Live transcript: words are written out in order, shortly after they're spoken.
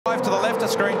To the left of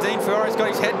screen, Dean Fiore's got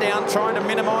his head down, trying to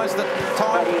minimise the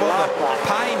time, well, the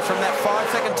pain from that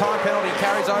 5-second time penalty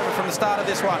carries over from the start of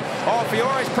this one. Oh,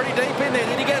 Fiore's pretty deep in there.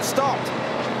 Did he get stopped?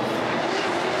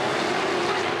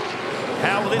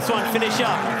 How will this one finish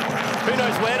up? Who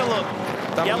knows where to look?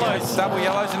 Double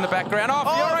yellows in the background. Oh,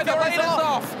 Fiore, the leader's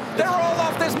off. They're all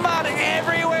off. There's mud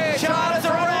everywhere. Charters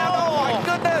around. Oh, my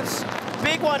goodness.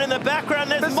 Big one in the background.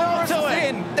 There's more to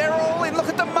it. They're all in. Look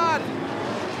at the mud.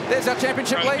 There's our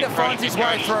championship leader, finds his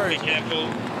way through. Be careful.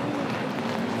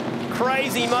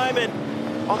 Crazy moment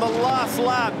on the last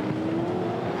lap.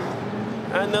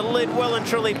 And the lid well and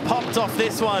truly popped off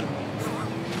this one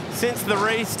since the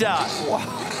restart. Wow.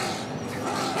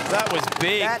 That was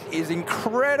big. That is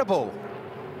incredible.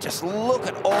 Just look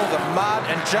at all the mud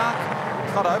and junk.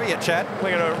 It's not over yet, Chad.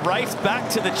 We're going to race back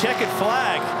to the checkered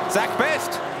flag. Zach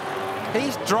Best.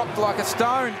 He's dropped like a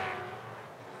stone.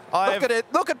 Look at it.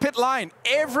 Look at pit lane.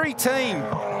 Every team.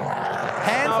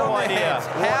 Hands on their heads.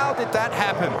 How did that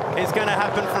happen? It's going to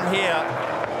happen from here.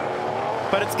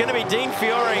 But it's going to be Dean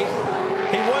Fiore.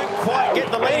 He won't quite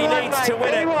get the lead he needs to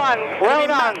win it. Well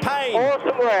done. Payne.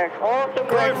 Awesome work. Awesome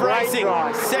Grove work. Racing,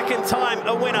 second time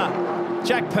a winner.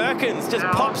 Jack Perkins just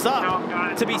pops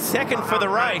up to be second for the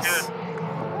race.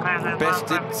 Best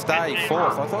did stay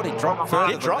fourth. I thought he dropped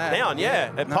further. He dropped down,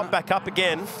 yeah. It popped back up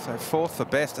again. So fourth for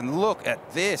Best. And look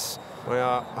at this.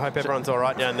 Well, I hope everyone's all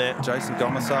right down there. Jason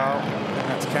Gomersall.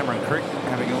 And that's Cameron Crick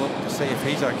having a look to see if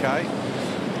he's okay.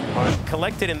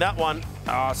 Collected in that one.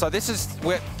 Oh, so this is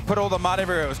where put all the mud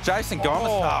everywhere. It was Jason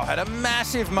Gomersall had a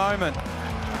massive moment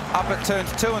up at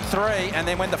turns 2 and 3. And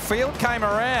then when the field came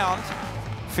around,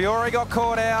 Fiore got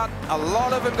caught out. A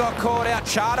lot of them got caught out.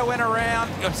 Charter went around.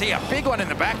 You can see a big one in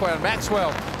the background.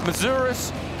 Maxwell,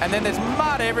 Mazuris, and then there's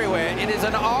mud everywhere. It is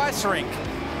an ice rink.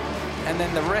 And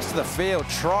then the rest of the field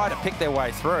try to pick their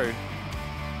way through.